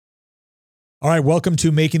All right, welcome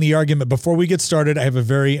to Making the Argument. Before we get started, I have a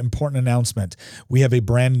very important announcement. We have a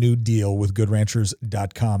brand new deal with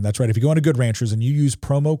GoodRanchers.com. That's right. If you go on to Good Ranchers and you use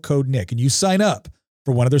promo code Nick and you sign up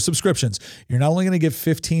for one of their subscriptions, you're not only going to get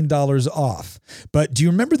 $15 off, but do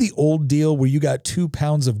you remember the old deal where you got 2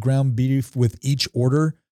 pounds of ground beef with each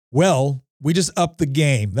order? Well, we just upped the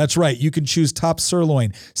game. That's right. You can choose top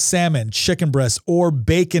sirloin, salmon, chicken breast, or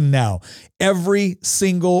bacon now. Every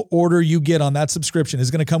single order you get on that subscription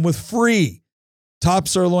is going to come with free top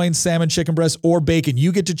sirloin, salmon, chicken breast, or bacon.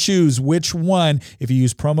 You get to choose which one if you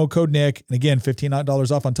use promo code Nick. And again,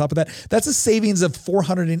 $15 off on top of that. That's a savings of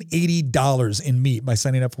 $480 in meat by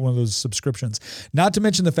signing up for one of those subscriptions. Not to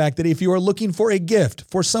mention the fact that if you are looking for a gift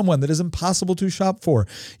for someone that is impossible to shop for,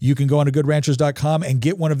 you can go on to GoodRanchers.com and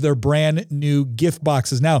get one of their brand new gift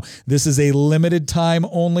boxes. Now, this is a limited time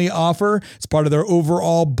only offer. It's part of their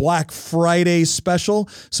overall Black Friday special.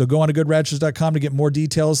 So go on to GoodRanchers.com to get more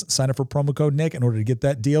details. Sign up for promo code Nick in order to get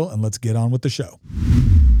that deal, and let's get on with the show.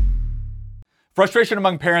 Frustration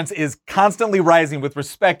among parents is constantly rising with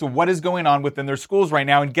respect to what is going on within their schools right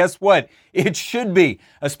now. And guess what? It should be,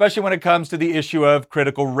 especially when it comes to the issue of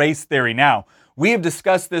critical race theory. Now, we have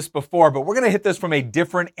discussed this before, but we're going to hit this from a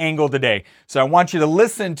different angle today. So I want you to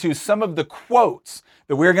listen to some of the quotes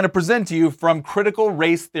that we're going to present to you from critical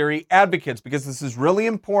race theory advocates, because this is really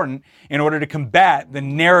important in order to combat the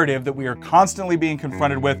narrative that we are constantly being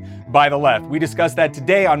confronted with by the left. We discussed that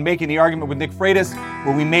today on Making the Argument with Nick Freitas,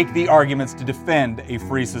 where we make the arguments to defend a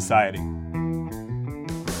free society.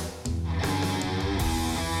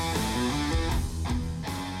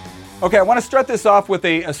 Okay, I want to start this off with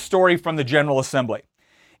a story from the General Assembly.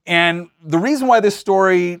 And the reason why this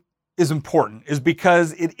story is important is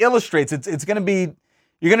because it illustrates, it's going to be,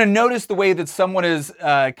 you're going to notice the way that someone is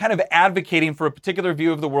kind of advocating for a particular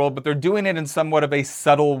view of the world, but they're doing it in somewhat of a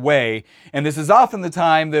subtle way. And this is often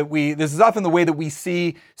the way that we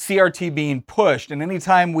see CRT being pushed. And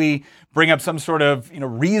anytime we bring up some sort of,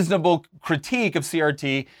 reasonable critique of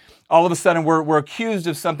CRT, all of a sudden we're accused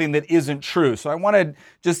of something that isn't true. So I want to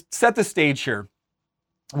just set the stage here.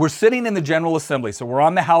 We're sitting in the General Assembly. So we're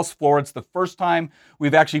on the House floor. It's the first time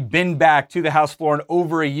we've actually been back to the House floor in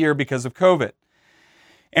over a year because of COVID.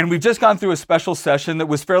 And we've just gone through a special session that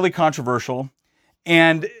was fairly controversial.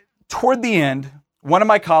 And toward the end, one of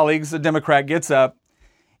my colleagues, a Democrat, gets up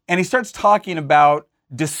and he starts talking about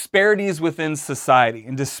disparities within society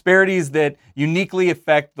and disparities that uniquely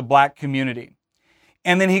affect the Black community.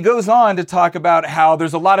 And then he goes on to talk about how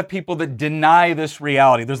there's a lot of people that deny this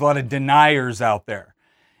reality. There's a lot of deniers out there,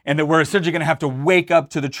 and that we're essentially going to have to wake up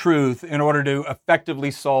to the truth in order to effectively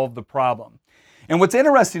solve the problem. And what's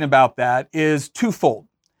interesting about that is twofold.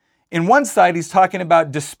 In one side, he's talking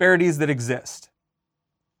about disparities that exist.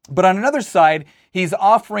 But on another side, he's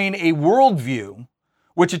offering a worldview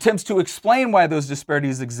which attempts to explain why those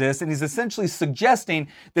disparities exist. And he's essentially suggesting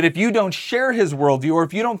that if you don't share his worldview, or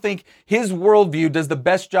if you don't think his worldview does the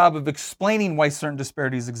best job of explaining why certain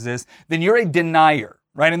disparities exist, then you're a denier,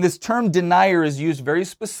 right? And this term denier is used very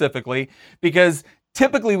specifically because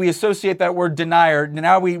typically we associate that word denier.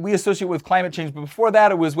 Now we associate it with climate change, but before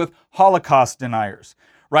that it was with Holocaust deniers.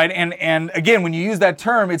 Right? And again, when you use that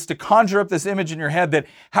term, it's to conjure up this image in your head that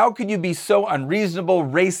how could you be so unreasonable,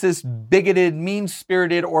 racist, bigoted,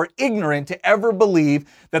 mean-spirited, or ignorant to ever believe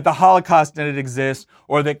that the Holocaust didn't exist,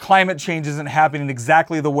 or that climate change isn't happening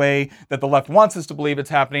exactly the way that the left wants us to believe it's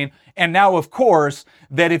happening. And now, of course,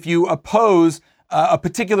 that if you oppose a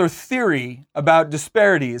particular theory about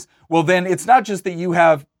disparities, well, then it's not just that you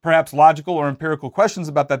have perhaps logical or empirical questions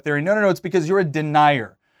about that theory. No, it's because you're a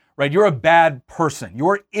denier. Right? You're a bad person.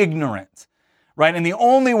 You're ignorant, right? And the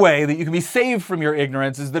only way that you can be saved from your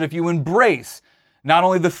ignorance is that if you embrace not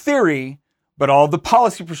only the theory, but all the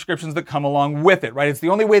policy prescriptions that come along with it, right? It's the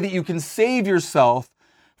only way that you can save yourself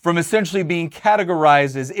from essentially being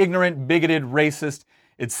categorized as ignorant, bigoted, racist,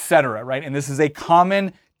 etc., right? And this is a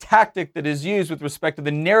common tactic that is used with respect to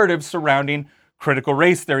the narrative surrounding critical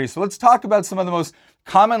race theory. So let's talk about some of the most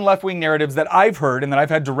common left-wing narratives that I've heard and that I've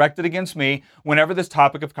had directed against me whenever this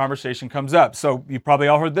topic of conversation comes up. So you probably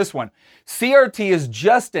all heard this one. CRT is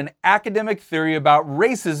just an academic theory about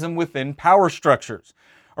racism within power structures.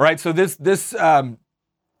 All right, so this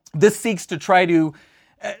seeks to try to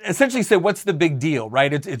essentially say, what's the big deal,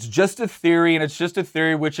 right? It's just a theory, and it's just a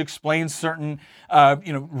theory which explains certain,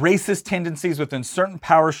 racist tendencies within certain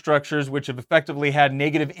power structures, which have effectively had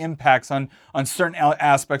negative impacts on certain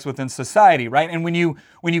aspects within society, right? And when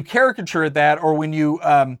you caricature that, or when you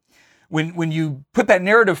when you put that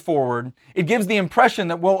narrative forward, it gives the impression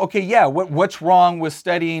that, well, okay, yeah, what's wrong with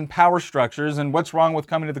studying power structures, and what's wrong with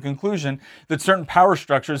coming to the conclusion that certain power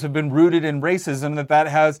structures have been rooted in racism, that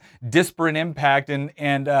has disparate impact and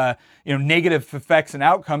negative effects and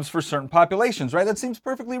outcomes for certain populations, right? That seems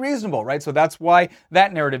perfectly reasonable, right? So that's why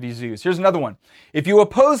that narrative is used. Here's another one. If you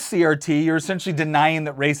oppose CRT, you're essentially denying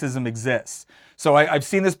that racism exists. So I've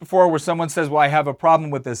seen this before where someone says, well, I have a problem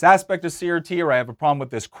with this aspect of CRT, or I have a problem with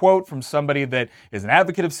this quote from somebody that is an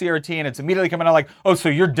advocate of CRT, and it's immediately coming out like, oh, so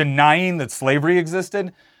you're denying that slavery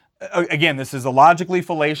existed? Again, this is a logically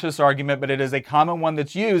fallacious argument, but it is a common one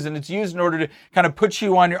that's used, and it's used in order to kind of put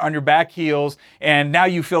you on your back heels, and now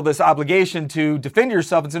you feel this obligation to defend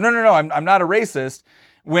yourself and say, no, I'm not a racist.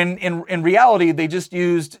 When in reality, they just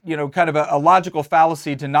used, kind of a logical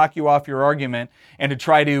fallacy to knock you off your argument and to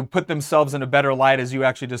try to put themselves in a better light as you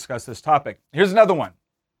actually discuss this topic. Here's another one.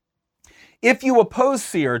 If you oppose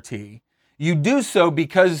CRT, you do so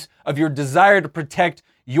because of your desire to protect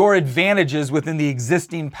your advantages within the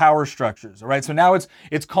existing power structures, all right? So now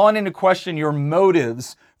it's calling into question your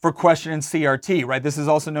motives for questioning CRT, right? This is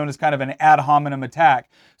also known as kind of an ad hominem attack.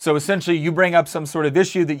 So essentially you bring up some sort of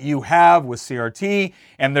issue that you have with CRT,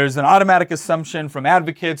 and there's an automatic assumption from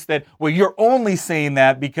advocates that, well, you're only saying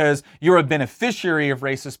that because you're a beneficiary of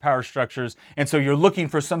racist power structures, and so you're looking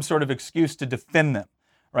for some sort of excuse to defend them,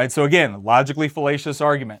 right? So again, logically fallacious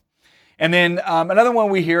argument. And then another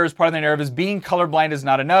one we hear as part of the narrative is being colorblind is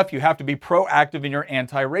not enough. You have to be proactive in your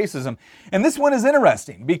anti-racism. And this one is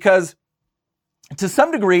interesting because to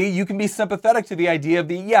some degree, you can be sympathetic to the idea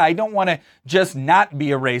of I don't want to just not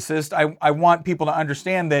be a racist. I want people to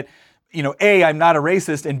understand that, A, I'm not a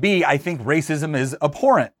racist, and B, I think racism is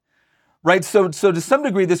abhorrent, right? So to some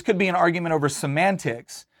degree, this could be an argument over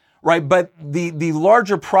semantics, right? But the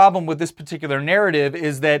larger problem with this particular narrative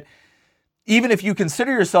is that even if you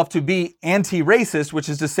consider yourself to be anti-racist, which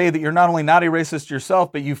is to say that you're not only not a racist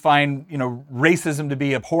yourself, but you find, racism to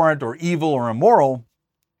be abhorrent or evil or immoral,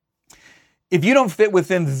 if you don't fit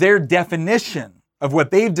within their definition of what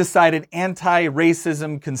they've decided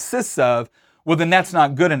anti-racism consists of, well, then that's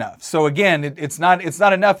not good enough. So again, it's not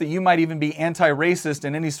enough that you might even be anti-racist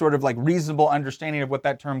in any sort of reasonable understanding of what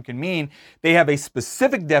that term can mean. They have a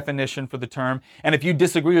specific definition for the term, and if you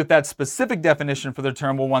disagree with that specific definition for the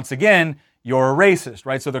term, well, once again, you're a racist,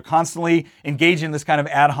 right? So they're constantly engaging in this kind of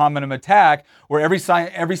ad hominem attack where every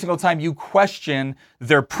single time you question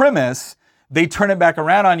their premise, they turn it back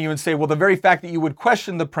around on you and say, well, the very fact that you would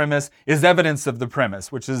question the premise is evidence of the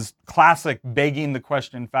premise, which is classic begging the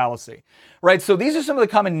question fallacy, right? So these are some of the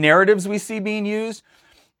common narratives we see being used.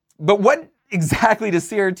 But what exactly does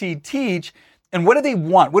CRT teach, and what do they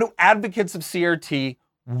want? What do advocates of CRT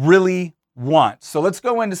really want? So let's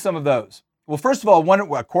go into some of those. Well, first of all,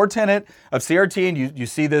 a core tenet of CRT, and you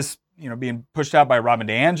see this being pushed out by Robin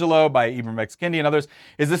DiAngelo, by Ibram X. Kendi and others,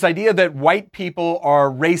 is this idea that white people are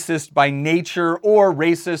racist by nature or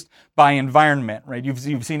racist by environment, right? You've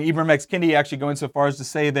seen Ibram X. Kendi actually going so far as to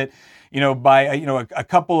say that, by a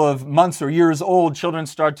couple of months or years old, children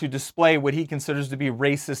start to display what he considers to be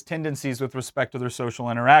racist tendencies with respect to their social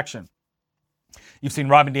interaction. You've seen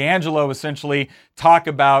Robin DiAngelo essentially talk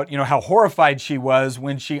about, how horrified she was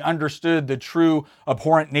when she understood the true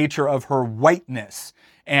abhorrent nature of her whiteness.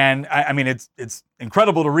 And I mean, it's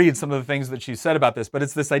incredible to read some of the things that she said about this, but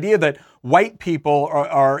it's this idea that white people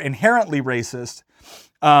are inherently racist,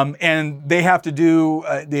 and they have to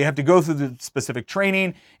go through the specific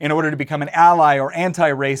training in order to become an ally or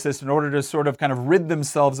anti-racist, in order to sort of kind of rid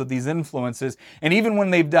themselves of these influences. And even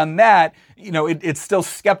when they've done that, it's still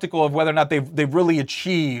skeptical of whether or not they've really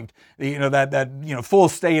achieved that full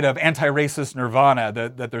state of anti-racist nirvana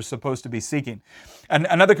that they're supposed to be seeking. And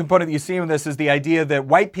another component that you see in this is the idea that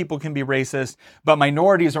white people can be racist, but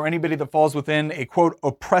minorities or anybody that falls within a quote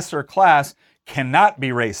oppressor class cannot be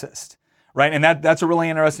racist. Right. And that's a really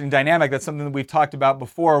interesting dynamic. That's something that we've talked about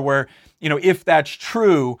before, where, if that's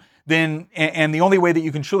true, then, and the only way that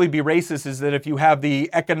you can truly be racist is that if you have the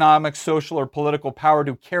economic, social, or political power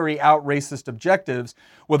to carry out racist objectives,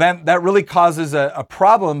 well, that really causes a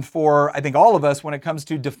problem for, I think, all of us when it comes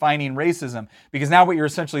to defining racism. Because now what you're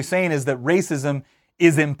essentially saying is that racism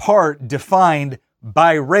is in part defined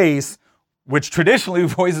by race, which traditionally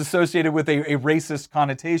we've always associated with a racist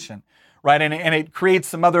connotation. Right, and it creates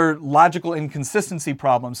some other logical inconsistency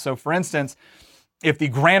problems. So, for instance, if the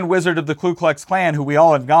Grand Wizard of the Ku Klux Klan, who we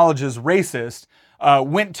all acknowledge is racist,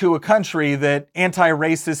 went to a country that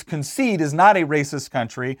anti-racists concede is not a racist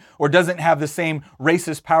country or doesn't have the same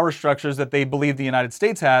racist power structures that they believe the United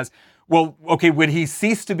States has, Well, okay, would he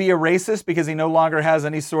cease to be a racist because he no longer has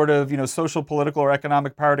any sort of, social, political, or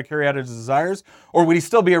economic power to carry out his desires? Or would he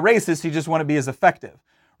still be a racist? He just wouldn't be as effective,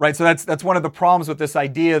 right? So that's one of the problems with this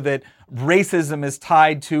idea that racism is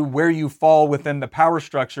tied to where you fall within the power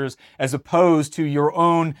structures as opposed to your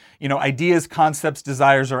own, ideas, concepts,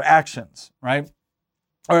 desires, or actions, right?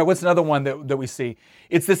 All right, what's another one that we see?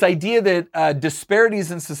 It's this idea that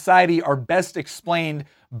disparities in society are best explained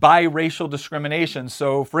by racial discrimination.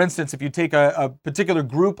 So, for instance, if you take a particular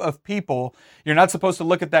group of people, you're not supposed to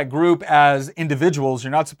look at that group as individuals.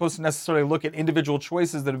 You're not supposed to necessarily look at individual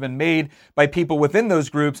choices that have been made by people within those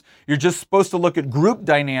groups. You're just supposed to look at group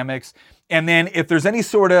dynamics. And then if there's any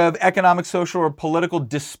sort of economic, social, or political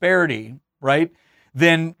disparity, right,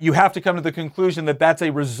 then you have to come to the conclusion that that's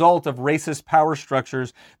a result of racist power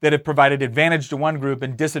structures that have provided advantage to one group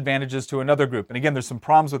and disadvantages to another group. And again, there's some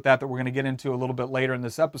problems with that we're going to get into a little bit later in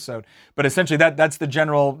this episode. But essentially, that's the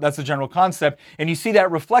general concept. And you see that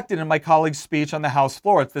reflected in my colleague's speech on the House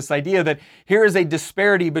floor. It's this idea that here is a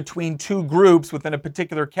disparity between two groups within a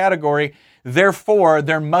particular category. Therefore,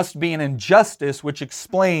 there must be an injustice which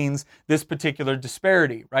explains this particular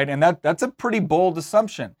disparity, right? And that's a pretty bold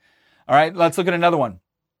assumption. All right, let's look at another one.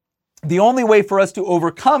 The only way for us to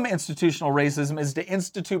overcome institutional racism is to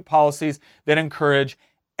institute policies that encourage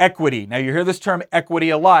equity. Now, you hear this term equity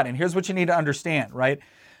a lot, and here's what you need to understand, right?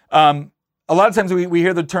 A lot of times we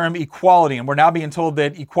hear the term equality, and we're now being told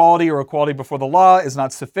that equality or equality before the law is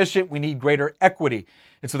not sufficient. We need greater equity.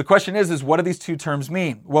 And so the question is what do these two terms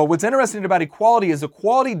mean? Well, what's interesting about equality is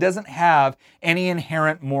equality doesn't have any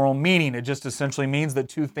inherent moral meaning. It just essentially means that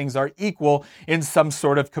two things are equal in some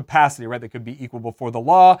sort of capacity, right? They could be equal before the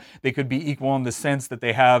law. They could be equal in the sense that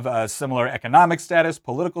they have a similar economic status,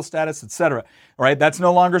 political status, etc. All right, that's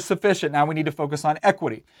no longer sufficient. Now we need to focus on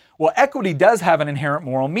equity. Well, equity does have an inherent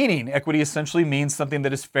moral meaning. Equity essentially means something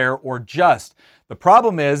that is fair or just. The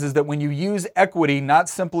problem is that when you use equity, not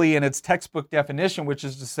simply in its textbook definition, which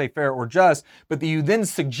is to say fair or just, but that you then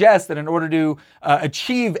suggest that in order to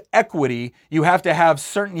achieve equity, you have to have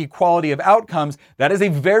certain equality of outcomes, that is a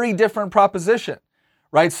very different proposition.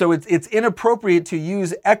 Right? So it's inappropriate to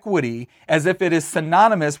use equity as if it is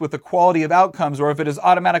synonymous with the quality of outcomes or if it is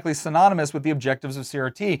automatically synonymous with the objectives of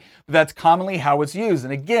CRT. But that's commonly how it's used.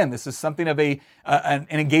 And again, this is something of an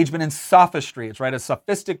engagement in sophistry. It's right, a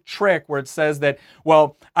sophistic trick where it says that,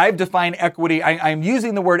 well, I've defined equity. I'm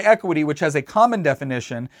using the word equity, which has a common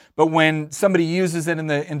definition, but when somebody uses it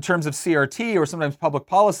in terms of CRT or sometimes public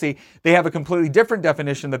policy, they have a completely different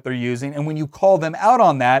definition that they're using. And when you call them out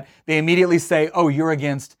on that, they immediately say, oh, you're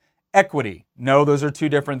against equity. No, those are two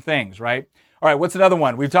different things, right? All right, what's another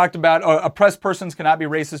one? We've talked about oppressed persons cannot be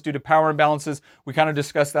racist due to power imbalances. We kind of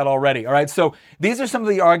discussed that already. All right, so these are some of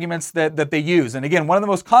the arguments that they use. And again, one of the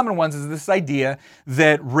most common ones is this idea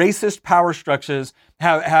that racist power structures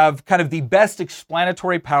have kind of the best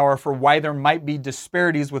explanatory power for why there might be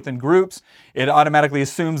disparities within groups. It automatically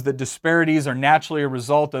assumes that disparities are naturally a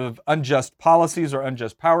result of unjust policies or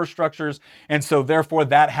unjust power structures. And so therefore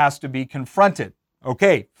that has to be confronted.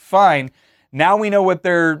 Okay, fine. Now we know what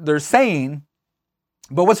they're saying,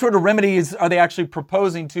 but what sort of remedies are they actually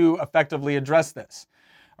proposing to effectively address this?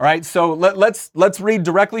 All right, so let's read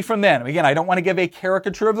directly from them. Again, I don't want to give a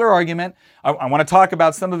caricature of their argument. I want to talk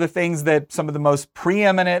about some of the things that some of the most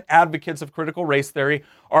preeminent advocates of critical race theory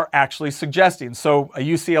are actually suggesting. So a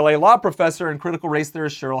UCLA law professor and critical race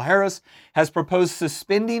theorist Cheryl Harris has proposed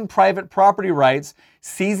suspending private property rights,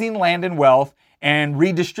 seizing land and wealth, and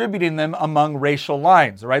redistributing them among racial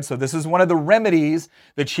lines, all right? So this is one of the remedies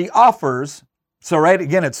that she offers. So, right,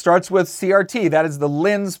 again, it starts with CRT. That is the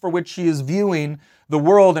lens for which she is viewing the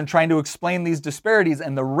world and trying to explain these disparities.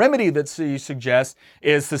 And the remedy that she suggests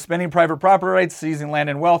is suspending private property rights, seizing land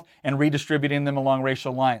and wealth, and redistributing them along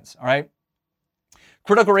racial lines, all right?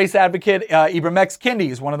 Critical race advocate Ibram X. Kendi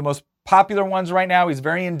is one of the most popular ones right now. He's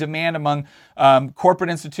very in demand among corporate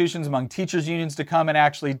institutions, among teachers' unions to come and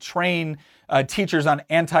actually train teachers on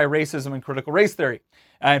anti-racism and critical race theory.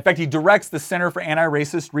 In fact, he directs the Center for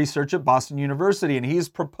Anti-Racist Research at Boston University, and he's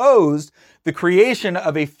proposed the creation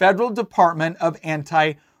of a federal department of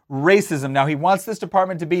anti-racism. Now, he wants this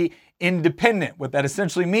department to be independent. What that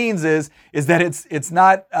essentially means is that it's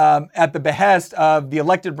not at the behest of the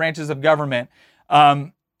elected branches of government.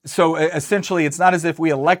 So essentially, it's not as if we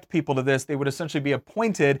elect people to this. They would essentially be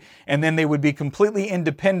appointed, and then they would be completely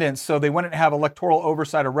independent, so they wouldn't have electoral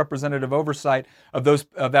oversight or representative oversight of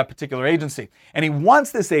that particular agency. And he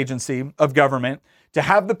wants this agency of government to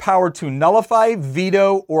have the power to nullify,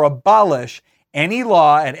 veto, or abolish any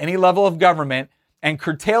law at any level of government and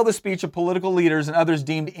curtail the speech of political leaders and others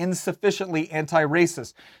deemed insufficiently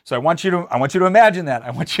anti-racist. So I want you to imagine that.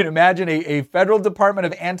 I want you to imagine a federal department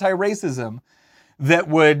of anti-racism that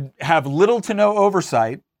would have little to no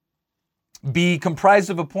oversight, be comprised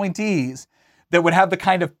of appointees that would have the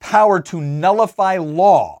kind of power to nullify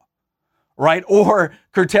law, right? Or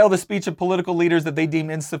curtail the speech of political leaders that they deem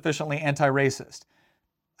insufficiently anti-racist.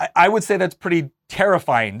 I would say that's pretty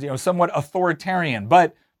terrifying, somewhat authoritarian.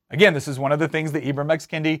 But again, this is one of the things that Ibram X.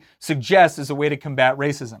 Kendi suggests as a way to combat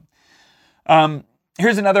racism.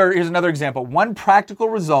 Here's another example. One practical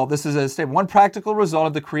result, this is a statement, one practical result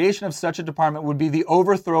of the creation of such a department would be the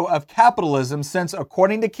overthrow of capitalism, since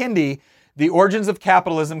according to Kendi, the origins of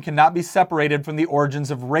capitalism cannot be separated from the origins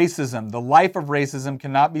of racism. The life of racism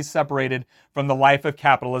cannot be separated from the life of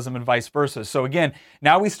capitalism and vice versa. So again,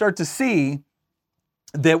 now we start to see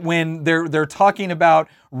that when they're talking about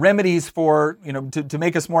remedies for, to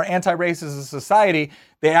make us more anti-racist as a society,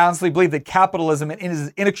 they honestly believe that capitalism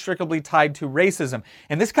is inextricably tied to racism.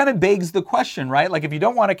 And this kind of begs the question, right? Like, if you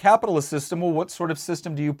don't want a capitalist system, well, what sort of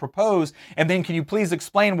system do you propose? And then can you please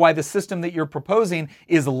explain why the system that you're proposing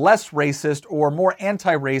is less racist or more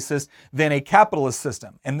anti-racist than a capitalist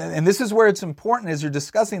system? And this is where it's important, as you're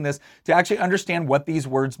discussing this, to actually understand what these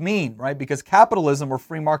words mean, right? Because capitalism or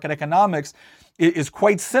free market economics is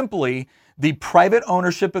quite simply the private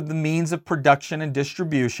ownership of the means of production and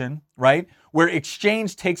distribution, right? Where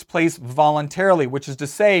exchange takes place voluntarily, which is to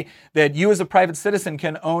say that you as a private citizen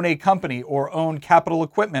can own a company or own capital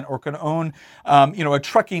equipment or can own, a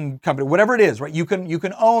trucking company, whatever it is, right? You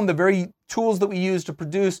can own the very tools that we use to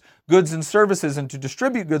produce goods and services and to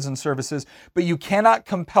distribute goods and services, but you cannot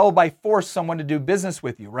compel by force someone to do business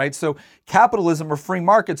with you, right? So capitalism or free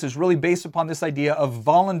markets is really based upon this idea of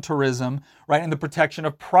voluntarism, right, and the protection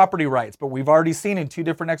of property rights. But we've already seen in two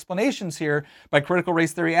different explanations here by critical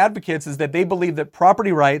race theory advocates is that they believe that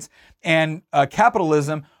property rights and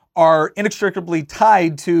capitalism are inextricably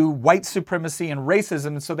tied to white supremacy and racism,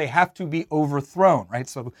 and so they have to be overthrown, right?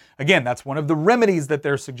 So again, that's one of the remedies that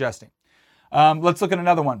they're suggesting. Let's look at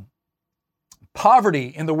another one. Poverty,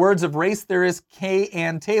 in the words of race theorist Kay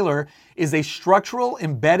Ann Taylor, is a structural,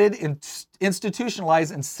 embedded,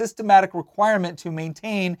 institutionalized, and systematic requirement to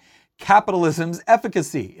maintain capitalism's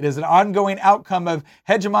efficacy. It is an ongoing outcome of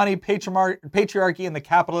hegemony, patriarchy, and the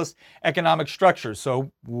capitalist economic structure.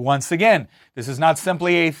 So once again, this is not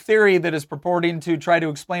simply a theory that is purporting to try to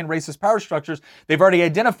explain racist power structures. They've already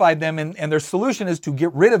identified them, and their solution is to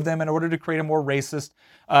get rid of them in order to create a more racist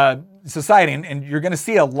society. And you're going to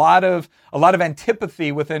see a lot of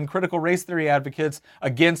antipathy within critical race theory advocates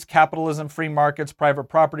against capitalism, free markets, private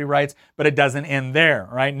property rights, but it doesn't end there,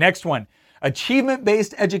 right? Next one.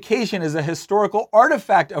 Achievement-based education is a historical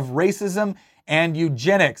artifact of racism and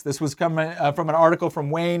eugenics. This was coming from an article from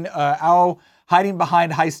Wayne Au, Hiding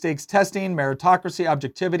Behind High-Stakes Testing, Meritocracy,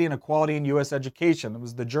 Objectivity, and Equality in U.S. Education. It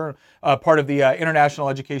was the part of the International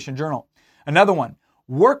Education Journal. Another one.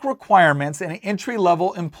 Work requirements and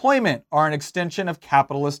entry-level employment are an extension of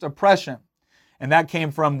capitalist oppression. And that came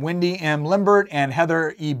from Wendy M. Limbert and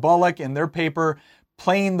Heather E. Bullock in their paper,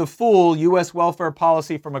 Playing the Fool, U.S. Welfare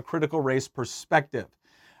Policy from a Critical Race Perspective,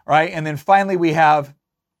 right? And then finally, we have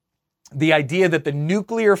the idea that the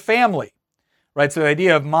nuclear family, right? So the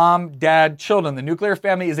idea of mom, dad, children, the nuclear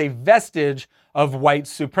family is a vestige of white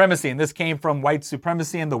supremacy. And this came from White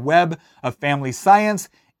Supremacy and the Web of Family Science,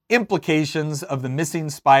 Implications of the Missing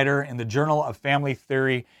Spider in the Journal of Family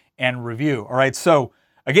Theory and Review. All right, so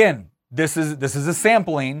again, this is a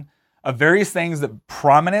sampling of various things that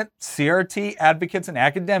prominent CRT advocates and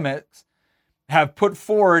academics have put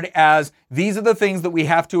forward as these are the things that we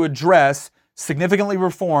have to address, significantly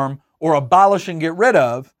reform, or abolish and get rid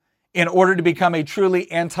of in order to become a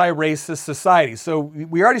truly anti-racist society. So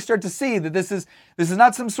we already start to see that this is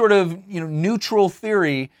not some sort of neutral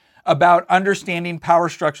theory about understanding power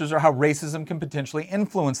structures or how racism can potentially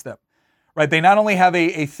influence them. Right? They not only have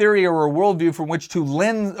a theory or a worldview from which to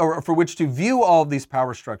lens or for which to view all of these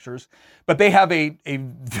power structures, but they have a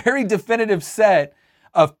very definitive set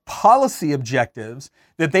of policy objectives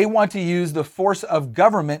that they want to use the force of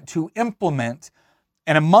government to implement.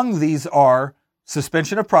 And among these are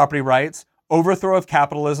suspension of property rights, overthrow of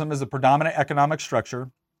capitalism as a predominant economic structure,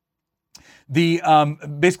 the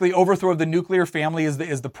basically overthrow of the nuclear family is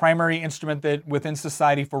the primary instrument that within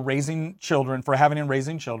society for raising children, for having and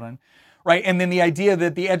raising children. right? And then the idea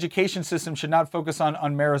that the education system should not focus on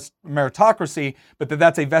meritocracy, but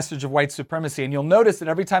that's a vestige of white supremacy. And you'll notice that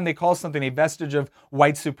every time they call something a vestige of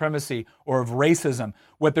white supremacy or of racism,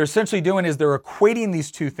 what they're essentially doing is they're equating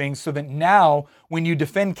these two things so that now when you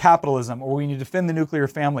defend capitalism or when you defend the nuclear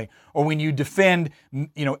family or when you defend,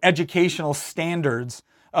 educational standards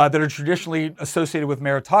that are traditionally associated with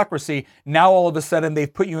meritocracy, now all of a sudden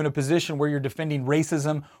they've put you in a position where you're defending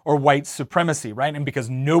racism or white supremacy, right? And because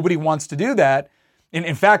nobody wants to do that, and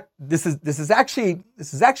in fact, this is actually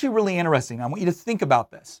really interesting. I want you to think about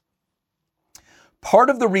this. Part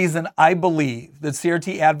of the reason I believe that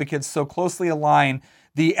CRT advocates so closely align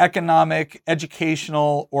the economic,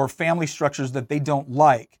 educational, or family structures that they don't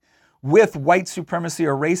like with white supremacy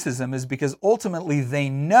or racism is because ultimately they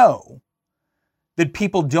know that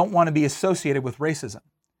people don't want to be associated with racism.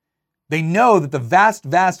 They know that the vast,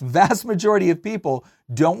 vast, vast majority of people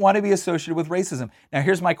don't want to be associated with racism. Now,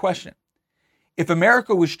 here's my question. If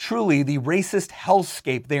America was truly the racist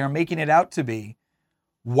hellscape they are making it out to be,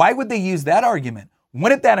 why would they use that argument?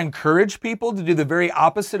 Wouldn't that encourage people to do the very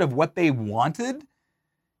opposite of what they wanted?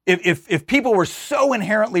 If people were so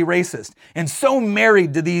inherently racist and so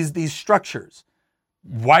married to these structures,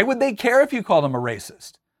 why would they care if you called them a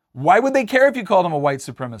racist? Why would they care if you called them a white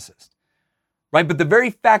supremacist? Right? But the very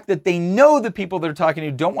fact that they know the people they're talking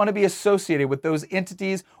to don't want to be associated with those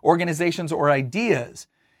entities, organizations, or ideas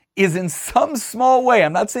is in some small way,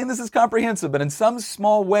 I'm not saying this is comprehensive, but in some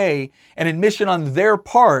small way, an admission on their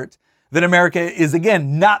part that America is,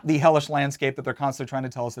 again, not the hellish landscape that they're constantly trying to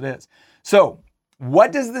tell us it is. So,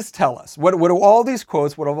 what does this tell us? What do all these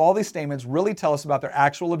quotes, what do all these statements really tell us about their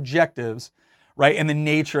actual objectives, right, and the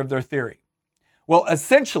nature of their theory? Well,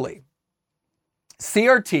 essentially,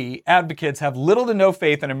 CRT advocates have little to no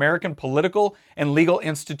faith in American political and legal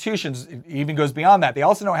institutions. It even goes beyond that. They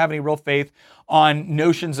also don't have any real faith on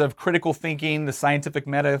notions of critical thinking, the scientific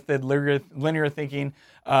method, linear thinking,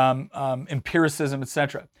 empiricism,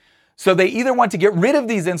 etc. So they either want to get rid of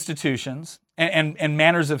these institutions and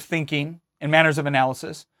manners of thinking and manners of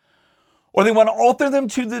analysis, or they want to alter them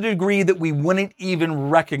to the degree that we wouldn't even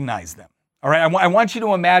recognize them. All right, I want you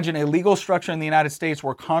to imagine a legal structure in the United States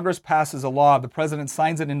where Congress passes a law, the president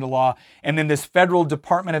signs it into law, and then this federal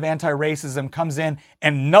Department of Anti-Racism comes in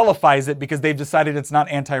and nullifies it because they've decided it's not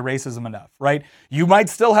anti-racism enough, right? You might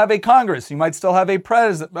still have a Congress, you might still have a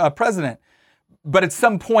president, but at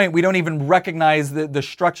some point we don't even recognize the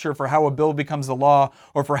structure for how a bill becomes a law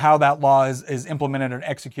or for how that law is implemented and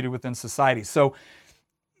executed within society. So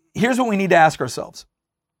here's what we need to ask ourselves.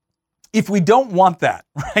 If we don't want that,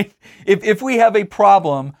 right? If we have a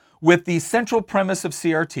problem with the central premise of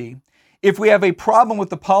CRT, if we have a problem with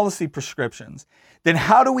the policy prescriptions, then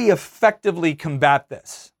how do we effectively combat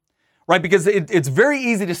this, right? Because it's very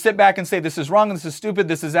easy to sit back and say, this is wrong, this is stupid,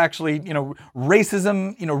 this is actually,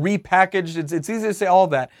 racism, repackaged. It's easy to say all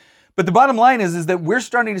of that. But the bottom line is that we're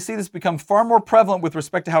starting to see this become far more prevalent with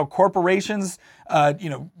respect to how corporations,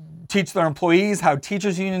 teach their employees, how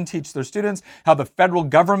teachers unions teach their students, how the federal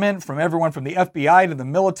government, from everyone from the FBI to the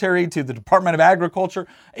military to the Department of Agriculture,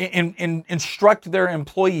 instruct their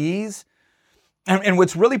employees. And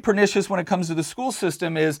what's really pernicious when it comes to the school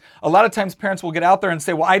system is a lot of times parents will get out there and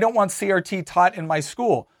say, well, I don't want CRT taught in my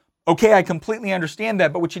school. Okay, I completely understand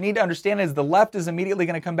that, but what you need to understand is the left is immediately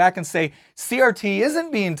going to come back and say, CRT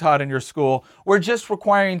isn't being taught in your school. We're just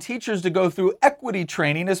requiring teachers to go through equity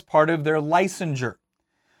training as part of their licensure.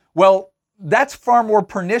 Well, that's far more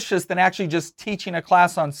pernicious than actually just teaching a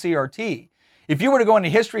class on CRT. If you were to go into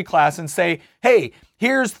history class and say, hey,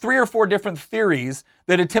 here's 3 or 4 different theories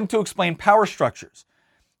that attempt to explain power structures.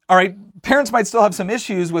 All right, parents might still have some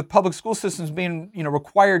issues with public school systems being,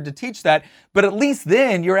 required to teach that, but at least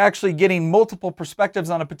then you're actually getting multiple perspectives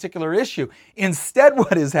on a particular issue. Instead,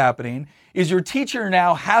 what is happening is your teacher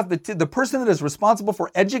now has the person that is responsible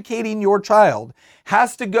for educating your child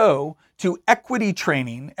has to go to equity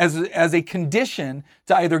training as a condition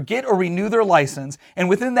to either get or renew their license. And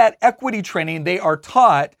within that equity training, they are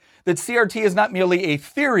taught that CRT is not merely a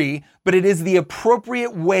theory, but it is the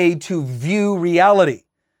appropriate way to view reality.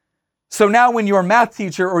 So now when your math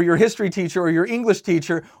teacher or your history teacher or your English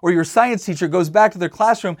teacher or your science teacher goes back to their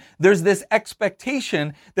classroom, there's this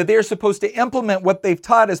expectation that they are supposed to implement what they've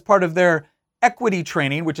taught as part of their equity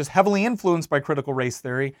training, which is heavily influenced by critical race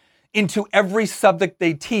theory, into every subject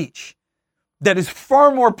they teach. That is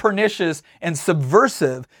far more pernicious and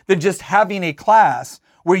subversive than just having a class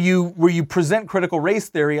where you present critical race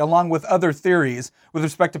theory along with other theories with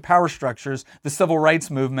respect to power structures, the civil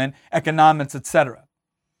rights movement, economics, etc.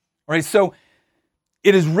 All right, so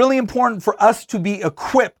it is really important for us to be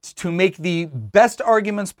equipped to make the best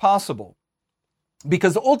arguments possible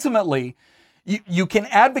Because ultimately, you can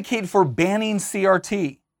advocate for banning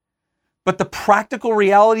CRT, but the practical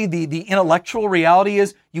reality, the intellectual reality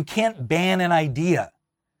is you can't ban an idea.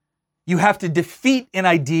 You have to defeat an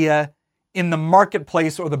idea in the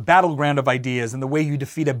marketplace or the battleground of ideas. And the way you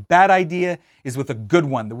defeat a bad idea is with a good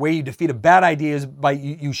one. The way you defeat a bad idea is by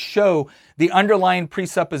you show the underlying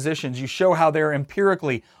presuppositions. You show how they're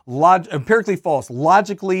empirically false,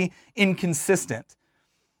 logically inconsistent,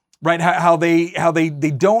 right? How they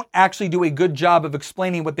don't actually do a good job of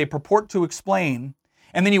explaining what they purport to explain.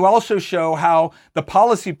 And then you also show how the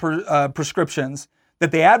policy prescriptions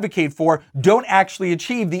that they advocate for don't actually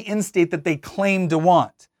achieve the end state that they claim to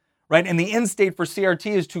want. Right? And the end state for CRT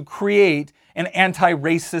is to create an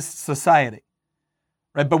anti-racist society.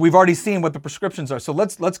 Right? But we've already seen what the prescriptions are. So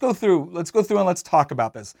let's go through and let's talk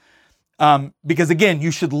about this. Because again, you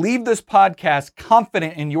should leave this podcast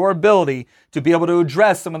confident in your ability to be able to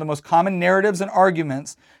address some of the most common narratives and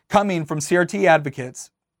arguments coming from CRT advocates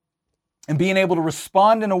and being able to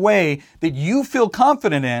respond in a way that you feel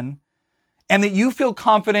confident in and that you feel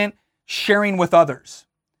confident sharing with others.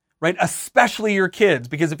 Right? Especially your kids,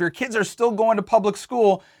 because if your kids are still going to public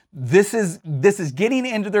school, this is getting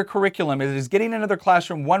into their curriculum. It is getting into their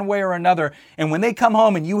classroom one way or another. And when they come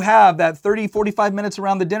home and you have that 30, 45 minutes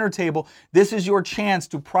around the dinner table, this is your chance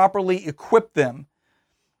to properly equip them,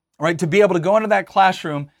 right? To be able to go into that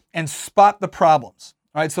classroom and spot the problems.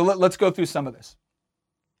 All right, so let's go through some of this.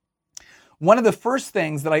 One of the first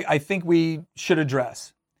things that I think we should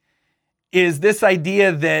address is this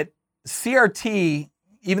idea that CRT,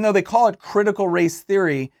 even though they call it critical race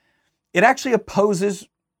theory, it actually opposes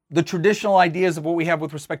the traditional ideas of what we have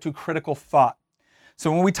with respect to critical thought.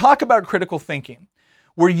 So when we talk about critical thinking,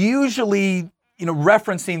 we're usually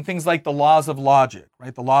referencing things like the laws of logic,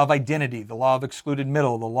 right? The law of identity, the law of excluded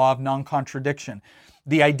middle, the law of non-contradiction.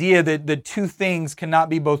 The idea that two things cannot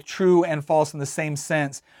be both true and false in the same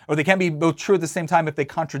sense, or they can be both true at the same time if they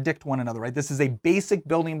contradict one another, right? This is a basic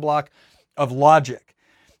building block of logic.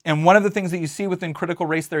 And one of the things that you see within critical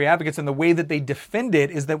race theory advocates and the way that they defend it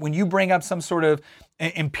is that when you bring up some sort of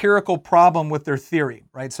empirical problem with their theory,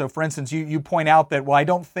 right? So for instance, you point out that, well, I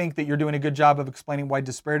don't think that you're doing a good job of explaining why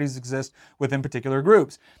disparities exist within particular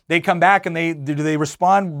groups. They come back and do they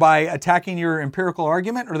respond by attacking your empirical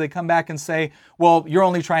argument, or do they come back and say, well, you're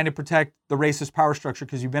only trying to protect the racist power structure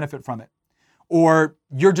because you benefit from it, or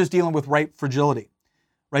you're just dealing with right fragility?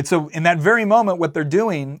 Right, so in that very moment, what they're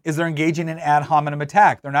doing is they're engaging in ad hominem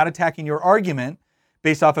attack. They're not attacking your argument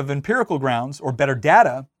based off of empirical grounds or better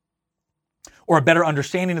data or a better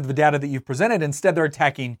understanding of the data that you've presented. Instead, they're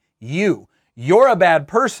attacking you. You're a bad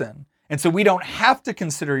person, and so we don't have to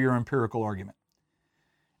consider your empirical argument.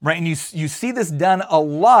 Right, and you see this done a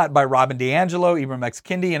lot by Robin DiAngelo, Ibram X.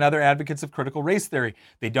 Kendi, and other advocates of critical race theory.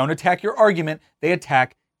 They don't attack your argument, they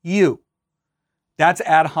attack you. That's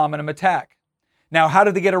ad hominem attack. Now, how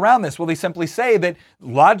do they get around this? Well, they simply say that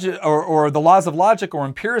logic or the laws of logic or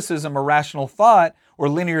empiricism or rational thought or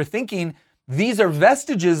linear thinking, these are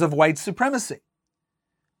vestiges of white supremacy.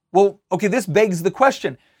 Well, okay, this begs the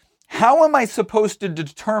question, how am I supposed to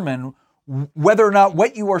determine whether or not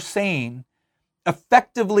what you are saying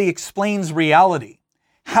effectively explains reality?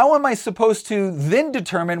 How am I supposed to then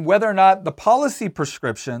determine whether or not the policy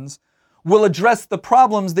prescriptions will address the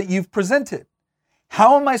problems that you've presented?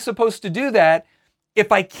 How am I supposed to do that if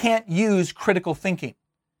I can't use critical thinking?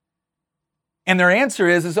 And their answer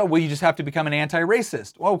is, oh, well, you just have to become an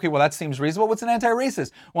anti-racist. Well, okay, well, that seems reasonable. What's an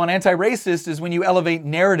anti-racist? Well, an anti-racist is when you elevate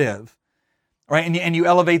narrative, right? And you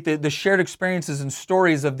elevate the shared experiences and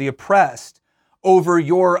stories of the oppressed over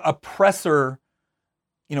your oppressor,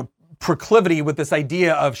 proclivity with this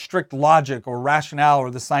idea of strict logic or rationale or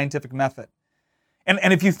the scientific method.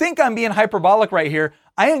 And if you think I'm being hyperbolic right here,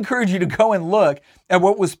 I encourage you to go and look at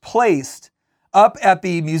what was placed up at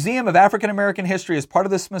the Museum of African American History as part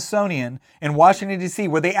of the Smithsonian in Washington, D.C.,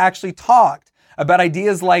 where they actually talked about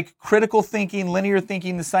ideas like critical thinking, linear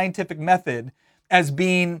thinking, the scientific method as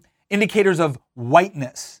being indicators of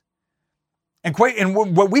whiteness. And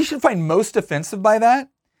what we should find most offensive by that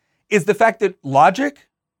is the fact that logic,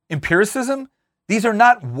 empiricism, these are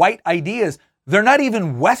not white ideas. They're not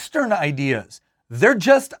even Western ideas. They're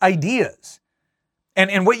just ideas.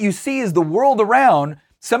 And what you see is the world around.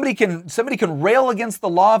 Somebody can rail against the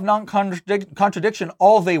law of non-contradiction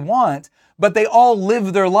all they want, but they all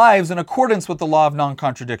live their lives in accordance with the law of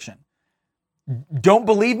non-contradiction. Don't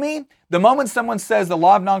believe me? The moment someone says the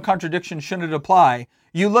law of non-contradiction shouldn't apply,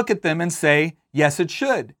 you look at them and say, yes, it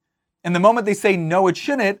should. And the moment they say, no, it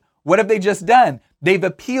shouldn't, what have they just done? They've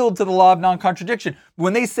appealed to the law of non-contradiction.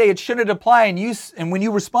 When they say it shouldn't apply, and when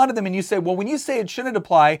you respond to them and you say, well, when you say it shouldn't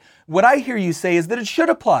apply, what I hear you say is that it should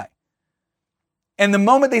apply. And the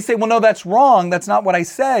moment they say, well, no, that's wrong, that's not what I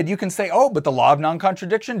said, you can say, oh, but the law of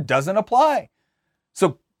non-contradiction doesn't apply.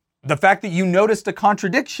 So the fact that you noticed a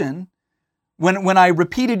contradiction when I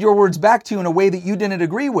repeated your words back to you in a way that you didn't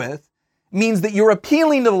agree with means that you're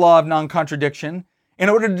appealing to the law of non-contradiction in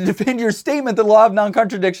order to defend your statement that the law of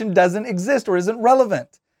non-contradiction doesn't exist or isn't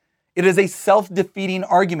relevant. It is a self-defeating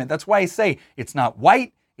argument. That's why I say it's not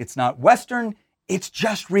white, it's not Western, it's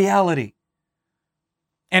just reality.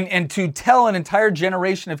 And to tell an entire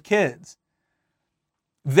generation of kids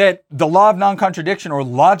that the law of non-contradiction or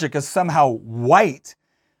logic is somehow white,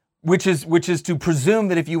 which is to presume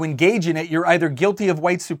that if you engage in it, you're either guilty of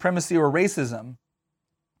white supremacy or racism,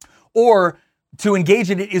 or to engage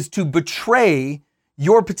in it is to betray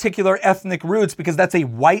your particular ethnic roots because that's a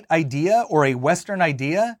white idea or a Western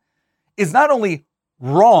idea, is not only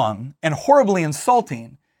wrong and horribly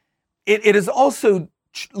insulting, it is also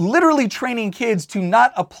literally training kids to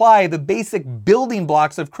not apply the basic building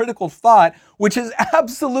blocks of critical thought, which is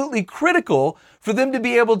absolutely critical for them to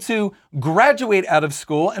be able to graduate out of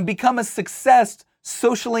school and become a success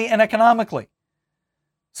socially and economically.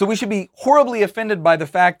 So we should be horribly offended by the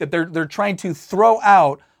fact that they're trying to throw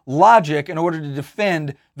out logic in order to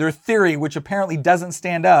defend their theory, which apparently doesn't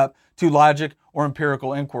stand up to logic or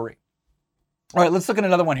empirical inquiry. All right, let's look at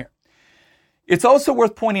another one here. It's also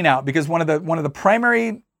worth pointing out, because one of the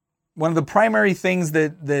primary things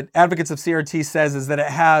that advocates of CRT says is that it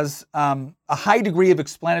has a high degree of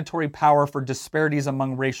explanatory power for disparities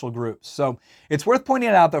among racial groups. So it's worth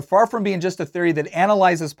pointing out that far from being just a theory that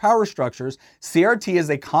analyzes power structures, CRT is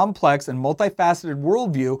a complex and multifaceted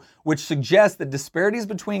worldview which suggests that disparities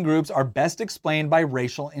between groups are best explained by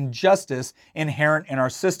racial injustice inherent in our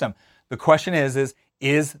system. The question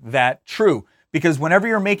is that true? Because whenever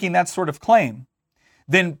you're making that sort of claim,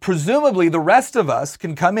 then presumably the rest of us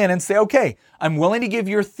can come in and say, okay, I'm willing to give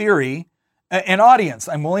your theory an audience.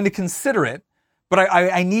 I'm willing to consider it, but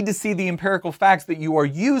I need to see the empirical facts that you are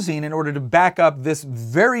using in order to back up this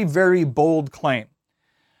very, very bold claim,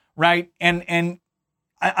 right? And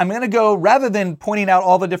I'm going to go, rather than pointing out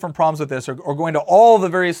all the different problems with this or going to all the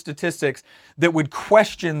various statistics that would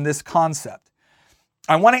question this concept,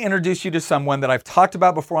 I want to introduce you to someone that I've talked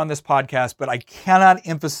about before on this podcast, but I cannot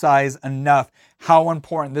emphasize enough how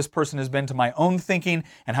important this person has been to my own thinking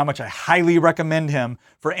and how much I highly recommend him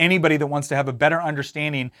for anybody that wants to have a better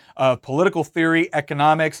understanding of political theory,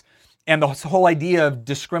 economics, and the whole idea of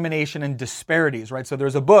discrimination and disparities, right? So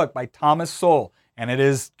there's a book by Thomas Sowell, and it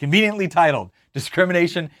is conveniently titled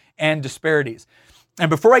Discrimination and Disparities. And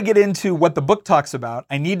before I get into what the book talks about,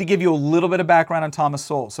 I need to give you a little bit of background on Thomas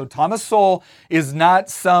Sowell. So Thomas Sowell is not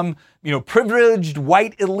some, privileged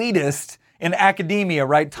white elitist in academia,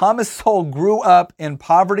 right? Thomas Sowell grew up in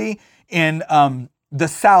poverty in the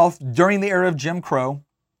South during the era of Jim Crow.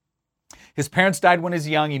 His parents died when he was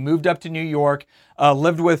young. He moved up to New York,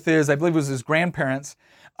 lived with I believe it was his grandparents,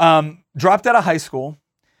 dropped out of high school,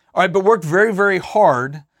 all right, but worked very, very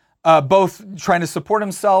hard, both trying to support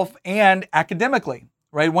himself and academically,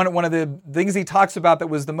 right? One of the things he talks about that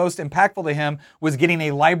was the most impactful to him was getting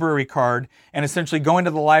a library card and essentially going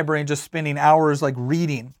to the library and just spending hours like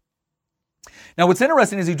reading. Now, what's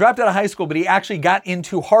interesting is he dropped out of high school, but he actually got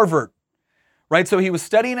into Harvard, right? So he was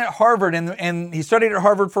studying at Harvard and he studied at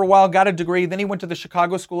Harvard for a while, got a degree. Then he went to the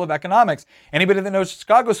Chicago School of Economics. Anybody that knows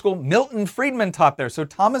Chicago School, Milton Friedman taught there. So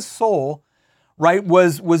Thomas Sowell, right,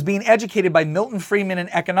 was being educated by Milton Friedman in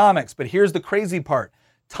economics. But here's the crazy part.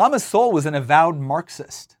 Thomas Sowell was an avowed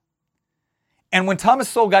Marxist. And when Thomas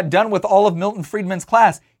Sowell got done with all of Milton Friedman's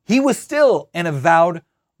class, he was still an avowed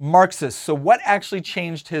Marxist. So what actually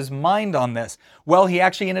changed his mind on this? Well, he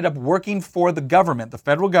actually ended up working for the government, the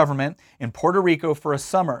federal government in Puerto Rico for a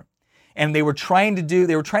summer. And they were trying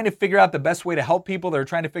to figure out the best way to help people. They were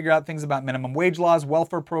trying to figure out things about minimum wage laws,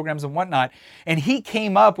 welfare programs, and whatnot. And he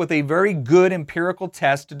came up with a very good empirical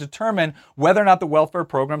test to determine whether or not the welfare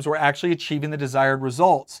programs were actually achieving the desired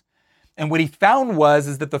results. And what he found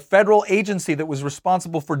is that the federal agency that was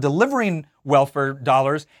responsible for delivering welfare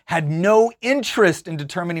dollars had no interest in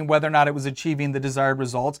determining whether or not it was achieving the desired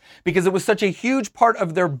results, because it was such a huge part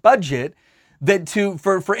of their budget that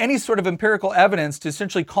for any sort of empirical evidence to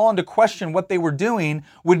essentially call into question what they were doing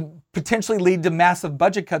would potentially lead to massive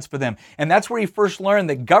budget cuts for them. And that's where he first learned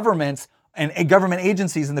that governments and government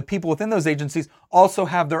agencies and the people within those agencies also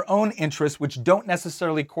have their own interests, which don't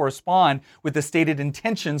necessarily correspond with the stated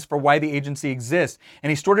intentions for why the agency exists. And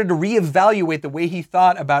he started to reevaluate the way he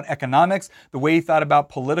thought about economics, the way he thought about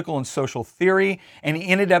political and social theory, and he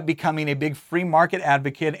ended up becoming a big free market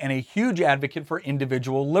advocate and a huge advocate for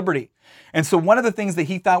individual liberty. And so one of the things that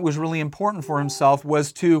he thought was really important for himself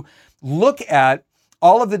was to look at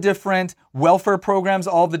all of the different welfare programs,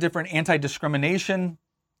 all of the different anti-discrimination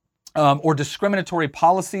or discriminatory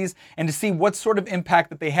policies, and to see what sort of impact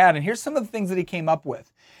that they had. And here's some of the things that he came up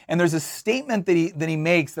with. And there's a statement that he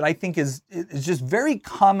makes that I think is just very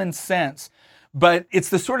common sense, but it's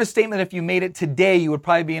the sort of statement if you made it today, you would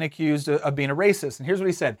probably be accused of being a racist. And here's what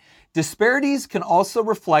he said: disparities can also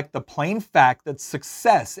reflect the plain fact that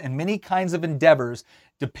success in many kinds of endeavors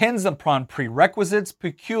depends upon prerequisites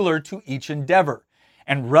peculiar to each endeavor.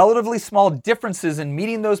 And relatively small differences in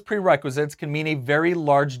meeting those prerequisites can mean a very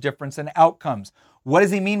large difference in outcomes. What does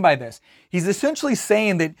he mean by this? He's essentially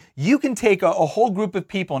saying that you can take a whole group of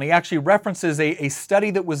people, and he actually references a study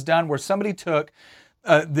that was done where somebody took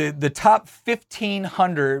the top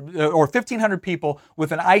 1,500 people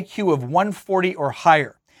with an IQ of 140 or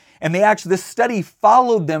higher. And this study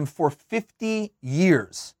followed them for 50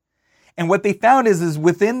 years. And what they found is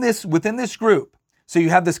within this group, so you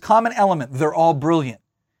have this common element, they're all brilliant.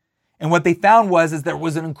 And what they found was there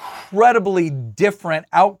was an incredibly different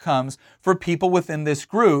outcomes for people within this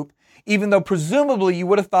group, even though presumably you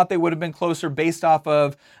would have thought they would have been closer based off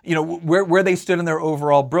of, where they stood in their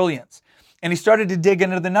overall brilliance. And he started to dig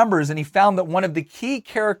into the numbers, and he found that one of the key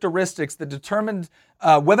characteristics that determined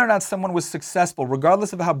whether or not someone was successful,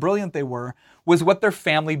 regardless of how brilliant they were, was what their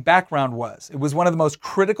family background was. It was one of the most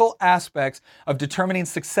critical aspects of determining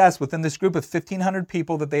success within this group of 1,500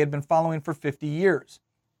 people that they had been following for 50 years.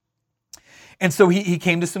 And so he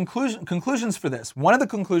came to some conclusions for this. One of the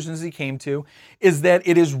conclusions he came to is that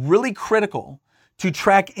it is really critical to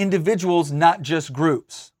track individuals, not just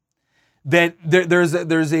groups. That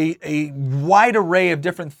there's a wide array of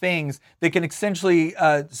different things that can essentially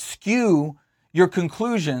skew your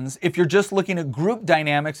conclusions if you're just looking at group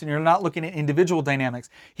dynamics and you're not looking at individual dynamics.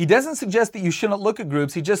 He doesn't suggest that you shouldn't look at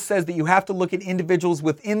groups. He just says that you have to look at individuals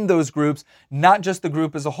within those groups, not just the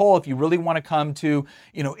group as a whole, if you really want to come to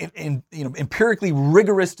empirically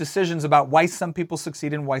rigorous decisions about why some people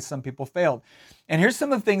succeeded and why some people failed. And here's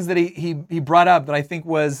some of the things that he brought up that I think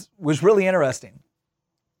was really interesting.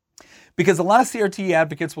 Because a lot of CRT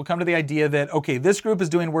advocates will come to the idea that, okay, this group is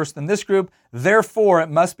doing worse than this group, therefore it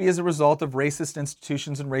must be as a result of racist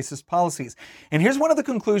institutions and racist policies. And here's one of the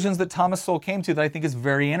conclusions that Thomas Sowell came to that I think is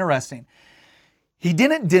very interesting. He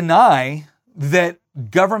didn't deny that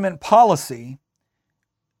government policy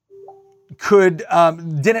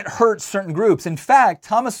didn't hurt certain groups. In fact,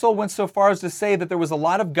 Thomas Sowell went so far as to say that there was a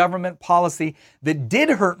lot of government policy that did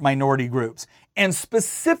hurt minority groups, and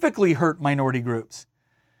specifically hurt minority groups.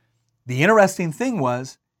 The interesting thing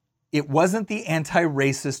was, it wasn't the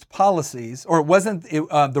anti-racist policies, or while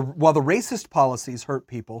the racist policies hurt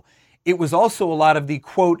people, it was also a lot of the,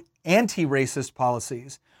 quote, anti-racist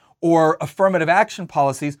policies or affirmative action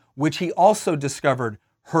policies, which he also discovered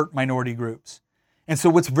hurt minority groups. And so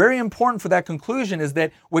what's very important for that conclusion is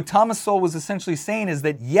that what Thomas Sowell was essentially saying is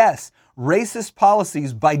that, yes, racist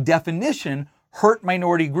policies by definition hurt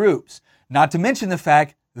minority groups, not to mention the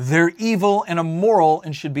fact they're evil and immoral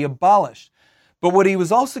and should be abolished. But what he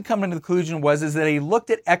was also coming to the conclusion is that he looked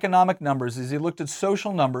at economic numbers, as he looked at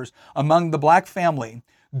social numbers among the black family,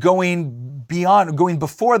 going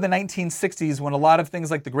before the 1960s, when a lot of things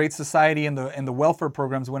like the Great Society and the welfare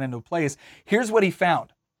programs went into place. Here's what he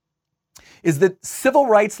found, is that civil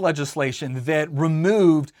rights legislation that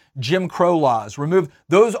removed Jim Crow laws,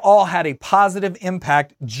 those all had a positive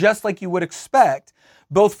impact, just like you would expect,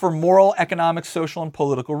 both for moral, economic, social, and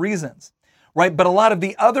political reasons, right? But a lot of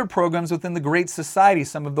the other programs within the Great Society,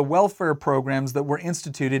 some of the welfare programs that were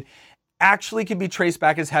instituted, actually can be traced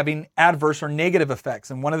back as having adverse or negative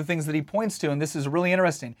effects. And one of the things that he points to, and this is really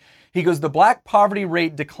interesting, he goes, the black poverty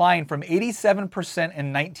rate declined from 87%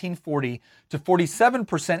 in 1940 to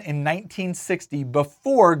 47% in 1960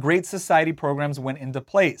 before Great Society programs went into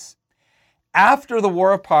place. After the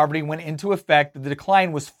War of Poverty went into effect, the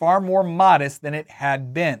decline was far more modest than it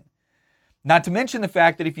had been. Not to mention the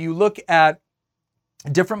fact that if you look at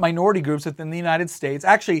different minority groups within the United States,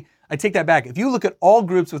 actually, I take that back. If you look at all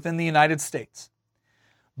groups within the United States,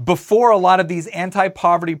 before a lot of these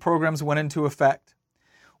anti-poverty programs went into effect,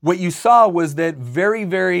 what you saw was that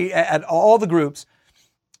at all the groups,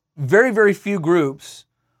 very, very few groups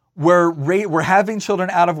were having children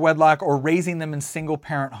out of wedlock or raising them in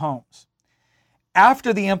single-parent homes.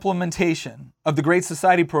 After the implementation of the Great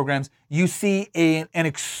Society programs, you see an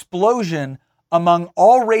explosion among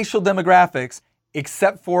all racial demographics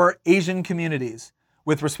except for Asian communities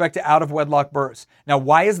with respect to out-of-wedlock births. Now,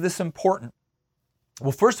 why is this important?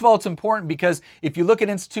 Well, first of all, it's important because if you look at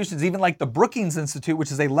institutions, even like the Brookings Institute,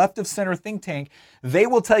 which is a left-of-center think tank, they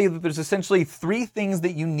will tell you that there's essentially 3 things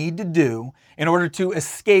that you need to do in order to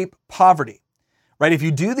escape poverty, right? If you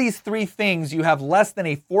do these 3 things, you have less than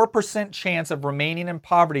a 4% chance of remaining in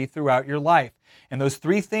poverty throughout your life. And those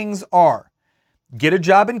 3 things are: get a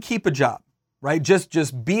job and keep a job, right?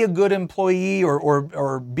 Just be a good employee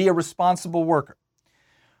or be a responsible worker.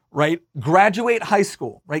 Right? Graduate high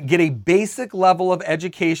school, right? Get a basic level of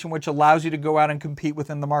education which allows you to go out and compete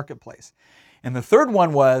within the marketplace. And the third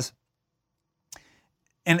one was,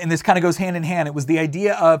 and this kind of goes hand in hand, it was the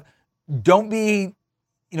idea of don't be,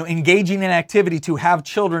 engaging in activity to have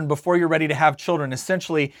children before you're ready to have children.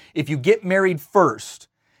 Essentially, if you get married first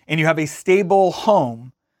and you have a stable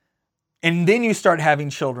home and then you start having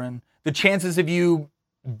children, the chances of you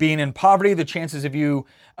being in poverty, the chances of you,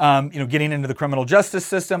 getting into the criminal justice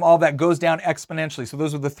system, all that goes down exponentially. So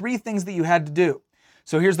those are the 3 things that you had to do.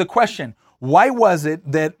 So here's the question. Why was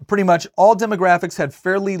it that pretty much all demographics had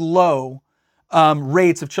fairly low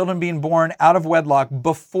rates of children being born out of wedlock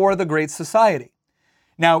before the Great Society?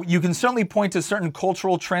 Now, you can certainly point to certain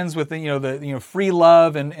cultural trends within, the free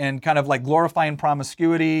love and kind of like glorifying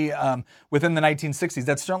promiscuity within the 1960s.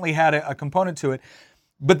 That certainly had a component to it.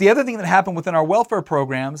 But the other thing that happened within our welfare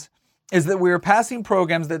programs is that we were passing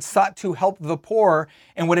programs that sought to help the poor,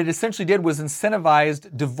 and what it essentially did was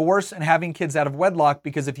incentivized divorce and having kids out of wedlock,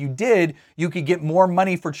 because if you did, you could get more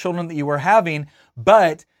money for children that you were having,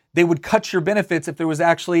 but they would cut your benefits if there was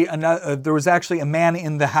actually a man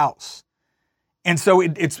in the house. And so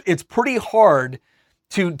it's pretty hard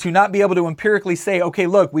to not be able to empirically say, okay,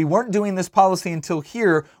 look, we weren't doing this policy until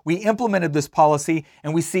here, we implemented this policy,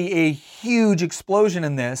 and we see a huge explosion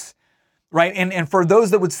in this, right? And for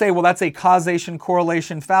those that would say, well, that's a causation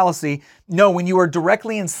correlation fallacy, no, when you are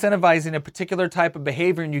directly incentivizing a particular type of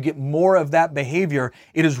behavior and you get more of that behavior,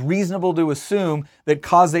 it is reasonable to assume that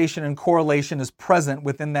causation and correlation is present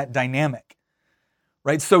within that dynamic,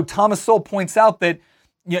 right? So Thomas Sowell points out that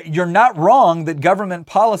you're not wrong that government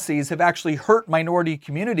policies have actually hurt minority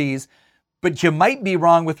communities, but you might be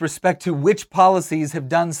wrong with respect to which policies have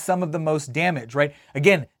done some of the most damage, right?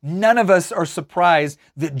 Again, none of us are surprised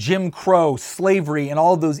that Jim Crow, slavery, and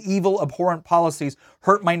all of those evil, abhorrent policies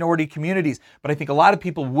hurt minority communities. But I think a lot of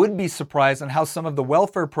people would be surprised on how some of the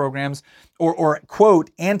welfare programs or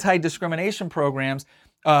quote, anti-discrimination programs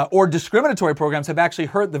or discriminatory programs have actually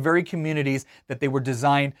hurt the very communities that they were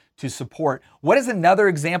designed to support. What is another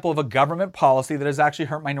example of a government policy that has actually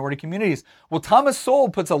hurt minority communities? Well, Thomas Sowell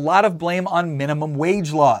puts a lot of blame on minimum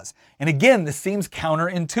wage laws. And again, this seems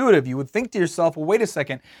counterintuitive. You would think to yourself, well, wait a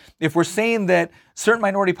second. If we're saying that certain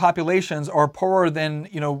minority populations are poorer than,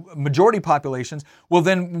 majority populations, well,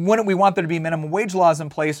 then wouldn't we want there to be minimum wage laws in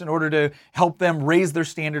place in order to help them raise their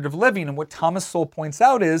standard of living? And what Thomas Sowell points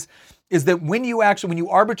out is that when you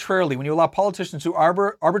allow politicians to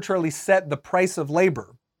arbitrarily set the price of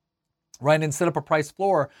labor, right, and set up a price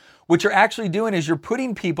floor, what you're actually doing is you're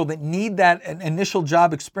putting people that need that initial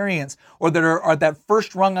job experience or that are that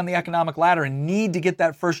first rung on the economic ladder and need to get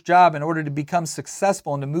that first job in order to become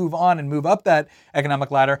successful and to move on and move up that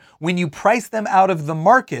economic ladder. When you price them out of the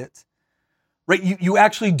market, right, you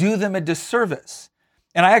actually do them a disservice.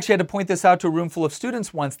 And I actually had to point this out to a room full of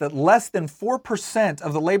students once, that less than 4%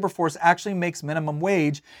 of the labor force actually makes minimum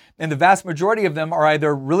wage. And the vast majority of them are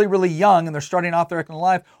either really, really young and they're starting off their economic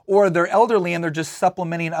life, or they're elderly and they're just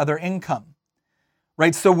supplementing other income,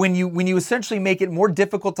 right? So when you essentially make it more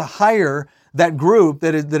difficult to hire that group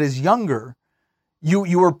that is younger,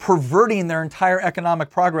 you are perverting their entire economic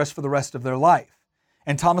progress for the rest of their life.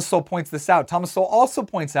 And Thomas Sowell points this out. Thomas Sowell also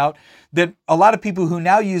points out that a lot of people who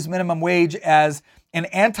now use minimum wage as an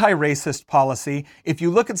anti-racist policy, if you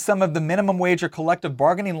look at some of the minimum wage or collective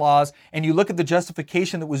bargaining laws and you look at the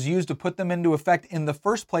justification that was used to put them into effect in the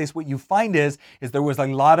first place, what you find is there was a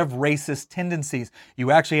lot of racist tendencies. You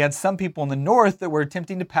actually had some people in the North that were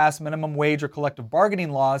attempting to pass minimum wage or collective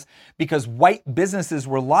bargaining laws because white businesses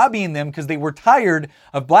were lobbying them because they were tired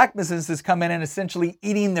of black businesses coming in and essentially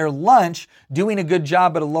eating their lunch, doing a good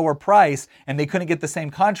job at a lower price, and they couldn't get the same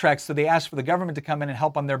contracts, so they asked for the government to come in and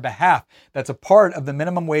help on their behalf. That's a part of the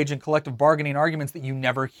minimum wage and collective bargaining arguments that you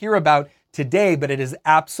never hear about today, but it is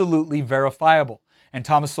absolutely verifiable. And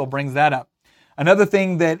Thomas Sowell brings that up. Another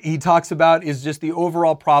thing that he talks about is just the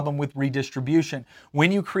overall problem with redistribution.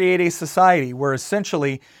 When you create a society where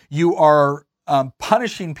essentially you are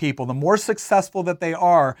punishing people, the more successful that they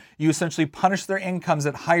are, you essentially punish their incomes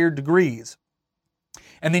at higher degrees.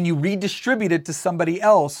 And then you redistribute it to somebody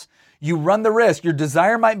else. You run the risk. Your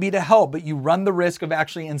desire might be to help, but you run the risk of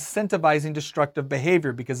actually incentivizing destructive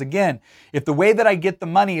behavior. Because again, if the way that I get the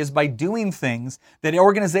money is by doing things that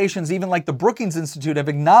organizations, even like the Brookings Institute, have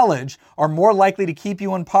acknowledged are more likely to keep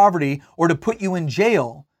you in poverty or to put you in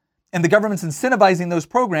jail, and the government's incentivizing those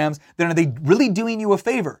programs, then are they really doing you a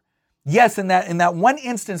favor? Yes, in that one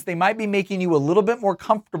instance, they might be making you a little bit more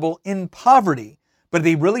comfortable in poverty, but are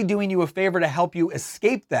they really doing you a favor to help you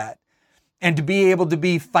escape that and to be able to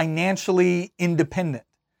be financially independent?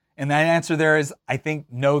 And that answer there is, I think,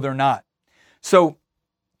 no, they're not. So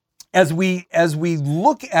as we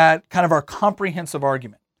look at kind of our comprehensive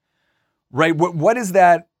argument, right, what is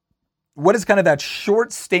that? What is kind of that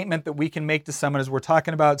short statement that we can make to someone as we're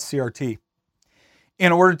talking about CRT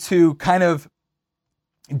in order to kind of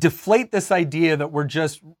deflate this idea that we're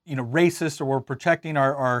just, racist or we're protecting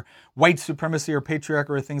our white supremacy or patriarchy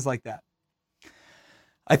or things like that?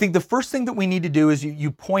 I think the first thing that we need to do is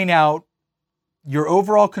you point out your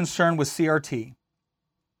overall concern with CRT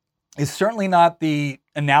is certainly not the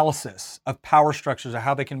analysis of power structures or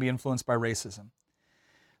how they can be influenced by racism.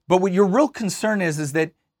 But what your real concern is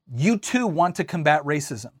that you too want to combat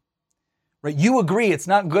racism, right? You agree it's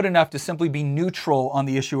not good enough to simply be neutral on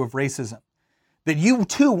the issue of racism, that you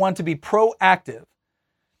too want to be proactive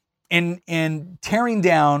in tearing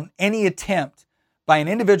down any attempt by an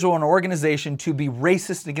individual or an organization to be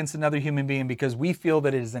racist against another human being because we feel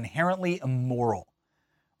that it is inherently immoral,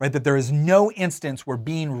 right? That there is no instance where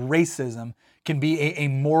being racism can be a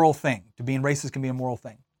moral thing. To being racist can be a moral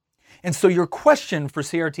thing. And so your question for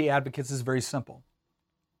CRT advocates is very simple.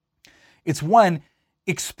 It's one,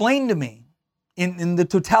 explain to me in the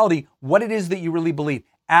totality what it is that you really believe.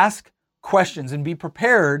 Ask questions and be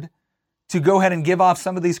prepared to go ahead and give off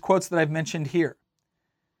some of these quotes that I've mentioned here.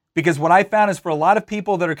 Because what I found is for a lot of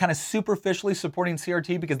people that are kind of superficially supporting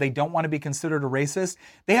CRT because they don't want to be considered a racist,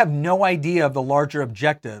 they have no idea of the larger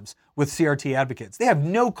objectives with CRT advocates. They have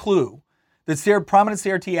no clue that prominent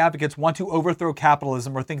CRT advocates want to overthrow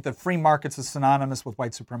capitalism or think that free markets is synonymous with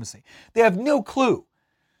white supremacy. They have no clue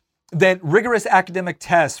that rigorous academic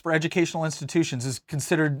tests for educational institutions is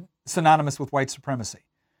considered synonymous with white supremacy.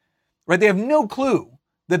 Right? They have no clue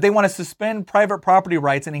that they want to suspend private property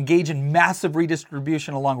rights and engage in massive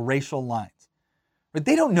redistribution along racial lines. But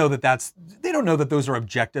they don't know that those are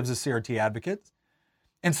objectives as CRT advocates.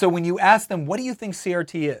 And so when you ask them, what do you think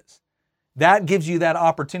CRT is? That gives you that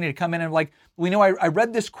opportunity to come in and I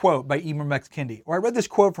read this quote by Ibram X. Kendi, or I read this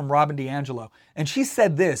quote from Robin DiAngelo, and she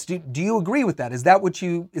said this. Do you agree with that? Is that what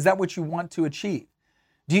you want to achieve?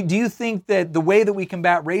 Do you think that the way that we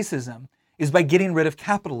combat racism is by getting rid of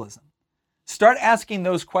capitalism? Start asking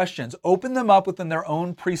those questions. Open them up within their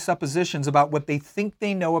own presuppositions about what they think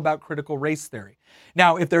they know about critical race theory.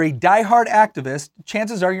 Now, if they're a diehard activist,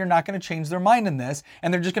 chances are you're not going to change their mind in this,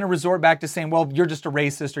 and they're just going to resort back to saying, well, you're just a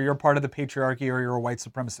racist, or you're part of the patriarchy, or you're a white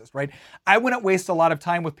supremacist, right? I wouldn't waste a lot of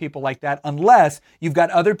time with people like that unless you've got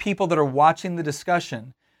other people that are watching the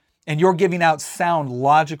discussion and you're giving out sound,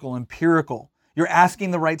 logical, empirical. You're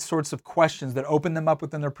asking the right sorts of questions that open them up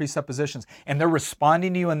within their presuppositions, and they're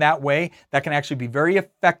responding to you in that way that can actually be very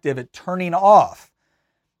effective at turning off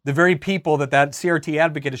the very people that CRT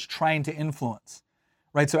advocate is trying to influence,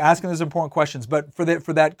 right? So asking those important questions. But for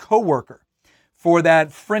that coworker, for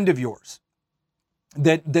that friend of yours,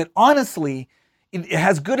 that honestly, it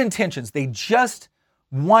has good intentions. They just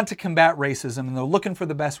want to combat racism, and they're looking for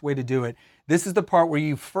the best way to do it. This is the part where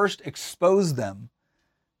you first expose them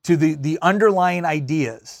to the underlying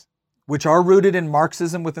ideas, which are rooted in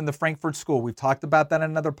Marxism within the Frankfurt School. We've talked about that in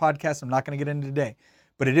another podcast. I'm not going to get into today,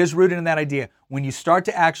 but it is rooted in that idea. When you start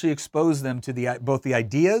to actually expose them to both the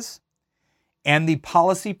ideas and the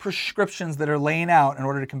policy prescriptions that are laying out in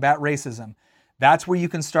order to combat racism, that's where you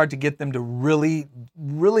can start to get them to really,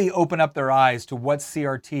 really open up their eyes to what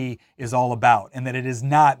CRT is all about, and that it is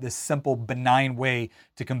not this simple, benign way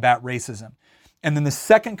to combat racism. And then the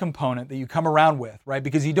second component that you come around with, right?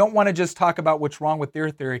 Because you don't want to just talk about what's wrong with their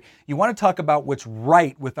theory. You want to talk about what's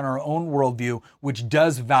right within our own worldview, which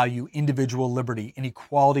does value individual liberty and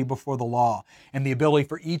equality before the law and the ability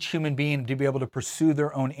for each human being to be able to pursue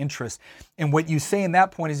their own interests. And what you say in that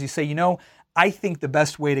point is you say, I think the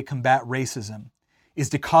best way to combat racism is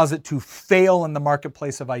to cause it to fail in the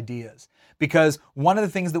marketplace of ideas. Because one of the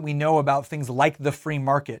things that we know about things like the free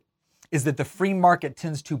market is that the free market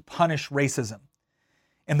tends to punish racism.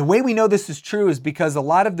 And the way we know this is true is because a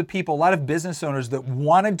lot of business owners that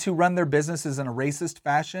wanted to run their businesses in a racist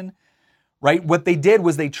fashion, right? What they did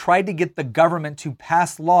was they tried to get the government to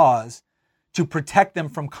pass laws to protect them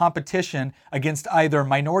from competition against either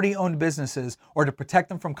minority-owned businesses or to protect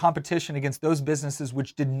them from competition against those businesses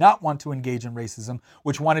which did not want to engage in racism,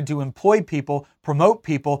 which wanted to employ people, promote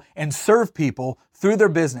people, and serve people through their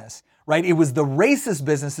business, right? It was the racist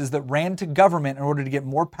businesses that ran to government in order to get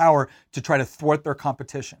more power to try to thwart their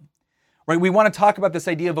competition. Right? We want to talk about this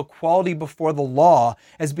idea of equality before the law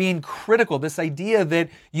as being critical. This idea that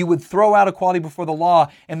you would throw out equality before the law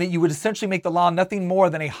and that you would essentially make the law nothing more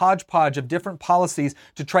than a hodgepodge of different policies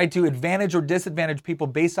to try to advantage or disadvantage people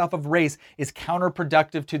based off of race is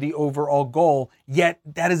counterproductive to the overall goal. Yet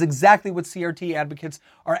that is exactly what CRT advocates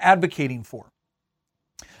are advocating for.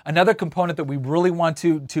 Another component that we really want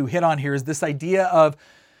to hit on here is this idea of,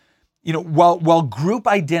 while group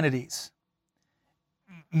identities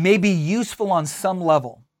may be useful on some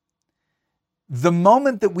level, the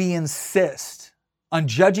moment that we insist on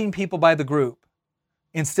judging people by the group,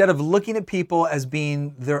 instead of looking at people as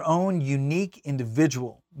being their own unique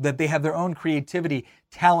individual, that they have their own creativity,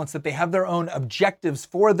 talents, that they have their own objectives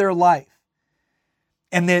for their life,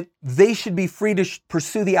 and that they should be free to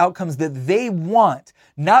pursue the outcomes that they want,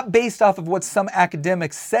 not based off of what some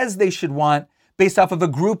academic says they should want, based off of a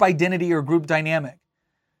group identity or group dynamic,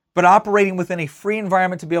 but operating within a free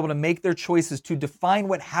environment to be able to make their choices, to define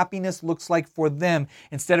what happiness looks like for them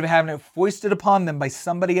instead of having it foisted upon them by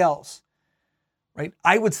somebody else, right?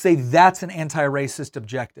 I would say that's an anti-racist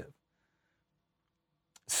objective.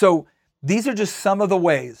 So these are just some of the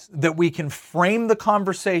ways that we can frame the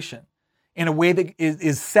conversation in a way that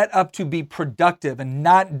is set up to be productive and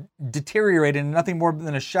not deteriorate into nothing more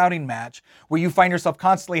than a shouting match where you find yourself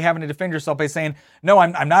constantly having to defend yourself by saying, no,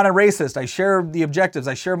 I'm not a racist. I share the objectives.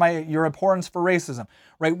 I share your abhorrence for racism,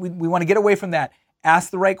 right? We want to get away from that.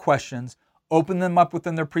 Ask the right questions, open them up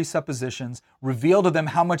within their presuppositions, reveal to them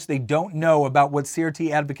how much they don't know about what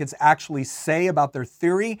CRT advocates actually say about their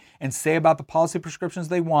theory and say about the policy prescriptions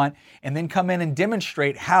they want, and then come in and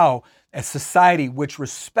demonstrate how a society which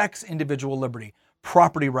respects individual liberty,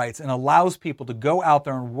 property rights, and allows people to go out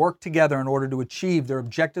there and work together in order to achieve their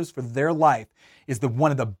objectives for their life is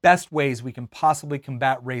one of the best ways we can possibly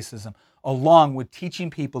combat racism, along with teaching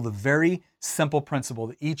people the very simple principle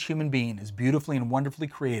that each human being is beautifully and wonderfully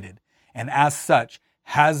created, and as such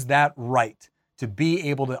has that right to be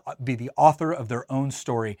able to be the author of their own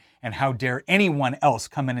story. And how dare anyone else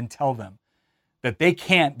come in and tell them that they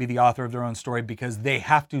can't be the author of their own story because they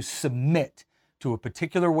have to submit to a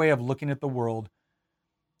particular way of looking at the world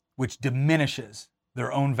which diminishes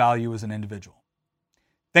their own value as an individual.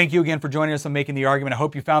 Thank you again for joining us on Making the Argument. I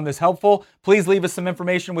hope you found this helpful. Please leave us some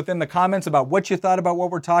information within the comments about what you thought about what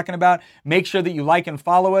we're talking about. Make sure that you like and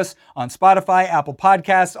follow us on Spotify, Apple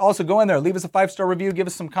Podcasts. Also go in there, leave us a 5-star review, give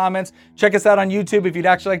us some comments. Check us out on YouTube if you'd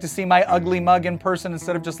actually like to see my ugly mug in person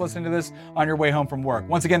instead of just listening to this on your way home from work.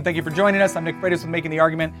 Once again, thank you for joining us. I'm Nick Freitas with Making the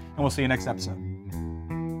Argument, and we'll see you next episode.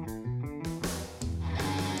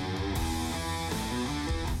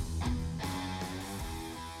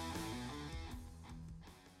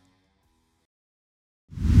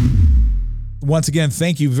 Once again,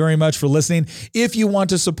 thank you very much for listening. If you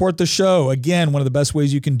want to support the show, again, one of the best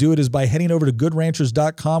ways you can do it is by heading over to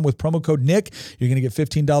goodranchers.com with promo code Nick. You're going to get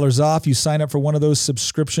 $15 off. You sign up for one of those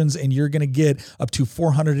subscriptions and you're going to get up to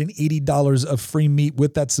 $480 of free meat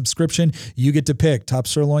with that subscription. You get to pick top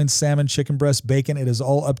sirloin, salmon, chicken breast, bacon. It is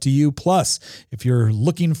all up to you. Plus, if you're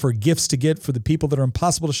looking for gifts to get for the people that are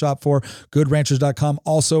impossible to shop for, goodranchers.com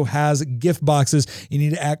also has gift boxes. You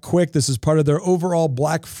need to act quick. This is part of their overall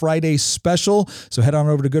Black Friday special. So head on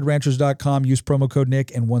over to goodranchers.com, use promo code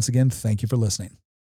Nick, and once again, thank you for listening.